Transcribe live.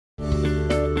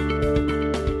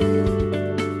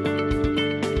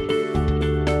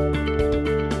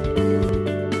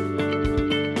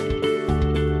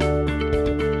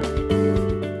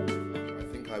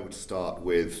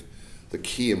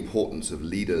key importance of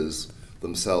leaders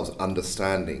themselves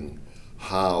understanding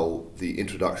how the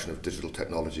introduction of digital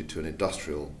technology to an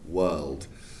industrial world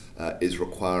is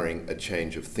requiring a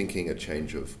change of thinking, a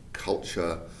change of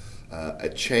culture, a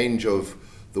change of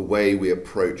the way we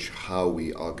approach how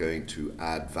we are going to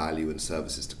add value and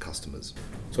services to customers.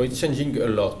 So it's changing a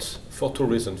lot for two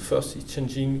reasons. First, it's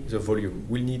changing the volume.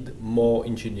 We need more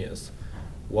engineers.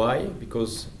 Why?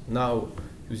 Because now,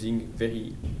 using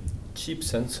very cheap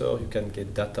sensor, you can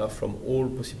get data from all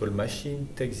possible machines,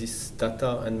 take this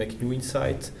data and make new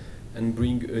insights and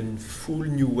bring a full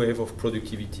new wave of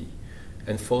productivity.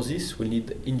 And for this, we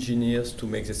need engineers to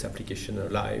make this application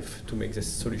alive, to make this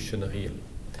solution real.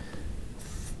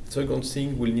 Second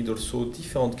thing, we'll need also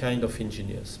different kind of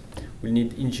engineers. We'll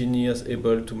need engineers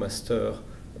able to master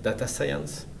data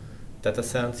science. Data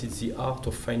science is the art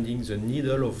of finding the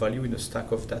needle of value in a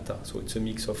stack of data. So it's a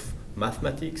mix of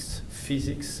mathematics,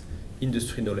 physics,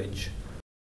 industry knowledge.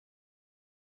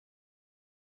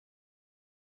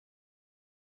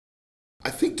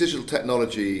 I think digital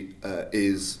technology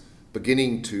is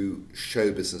beginning to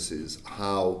show businesses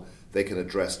how they can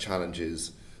address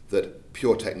challenges that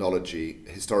pure technology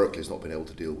historically has not been able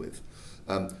to deal with.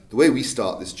 The way we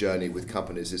start this journey with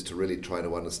companies is to really try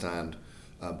to understand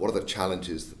what are the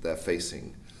challenges that they're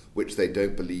facing, which they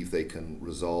don't believe they can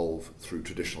resolve through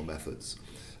traditional methods.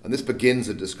 And this begins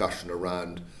a discussion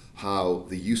around how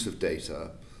the use of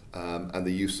data and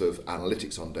the use of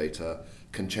analytics on data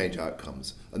can change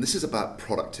outcomes. And this is about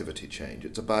productivity change.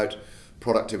 It's about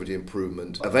productivity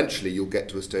improvement. Eventually you'll get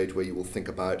to a stage where you will think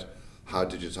about how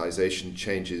digitization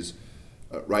changes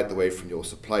right the way from your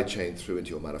supply chain through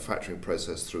into your manufacturing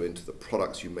process, through into the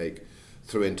products you make,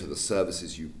 through into the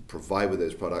services you provide with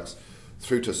those products,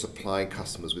 through to supplying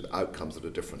customers with outcomes that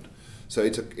are different. So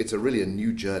it's really a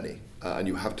new journey, and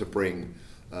you have to bring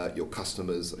your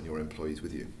customers and your employees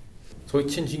with you. So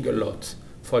it's changing a lot.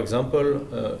 For example,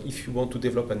 if you want to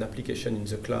develop an application in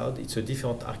the cloud, it's a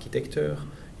different architecture.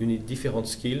 You need different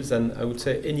skills, and I would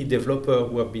say any developer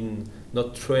who have been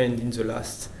not trained in the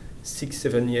last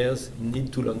 6-7 years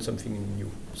need to learn something new.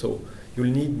 So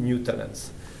you'll need new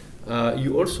talents.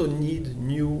 You also need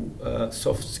new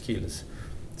soft skills.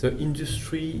 The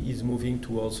industry is moving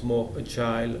towards more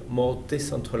agile, more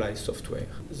decentralized software.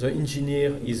 The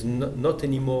engineer is not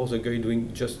anymore the guy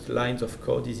doing just lines of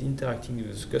code. He's interacting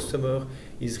with the customer.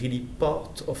 He's really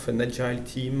part of an agile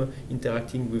team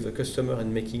interacting with the customer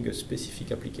and making a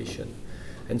specific application.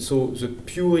 And so the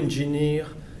pure engineer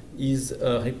is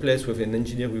replaced with an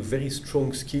engineer with very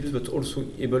strong skills, but also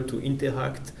able to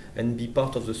interact and be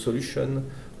part of the solution,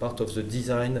 part of the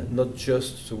design, not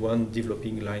just the one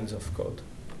developing lines of code.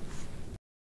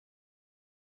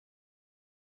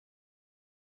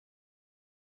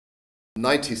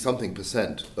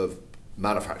 90-something% of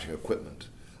manufacturing equipment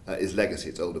is legacy,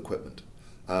 it's old equipment.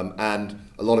 And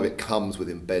a lot of it comes with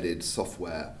embedded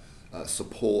software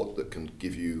support that can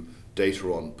give you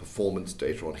data on performance,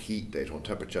 data on heat, data on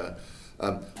temperature.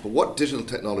 But what digital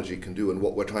technology can do, and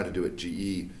what we're trying to do at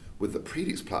GE with the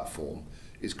Predix platform,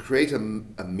 is create a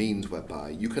means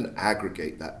whereby you can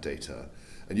aggregate that data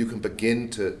and you can begin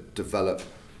to develop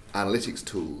analytics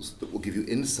tools that will give you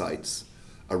insights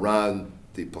around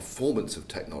the performance of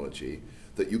technology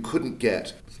that you couldn't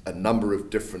get a number of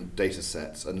different data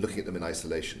sets and looking at them in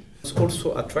isolation. What's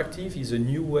also attractive is a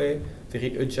new way,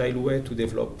 very agile way to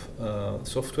develop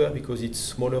software, because it's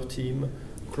smaller team,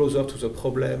 closer to the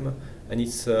problem, and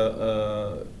it's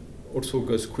also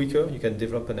goes quicker. You can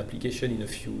develop an application in a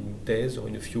few days or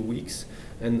in a few weeks,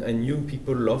 and young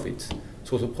people love it.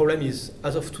 So the problem is,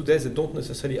 as of today, they don't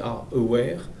necessarily are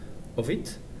aware of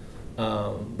it,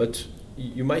 but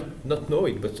you might not know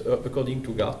it, but according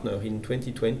to Gartner, in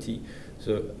 2020,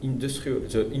 the industrial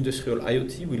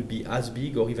IoT will be as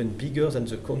big or even bigger than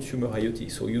the consumer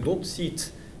IoT. So you don't see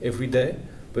it every day,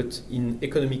 but in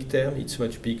economic terms, it's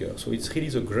much bigger. So it's really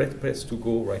the great place to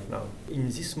go right now. In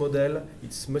this model,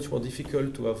 it's much more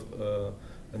difficult to have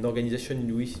an organization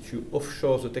in which you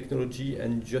offshore the technology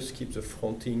and just keep the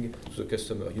fronting to the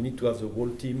customer. You need to have the whole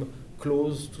team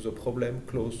close to the problem,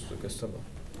 close to the customer.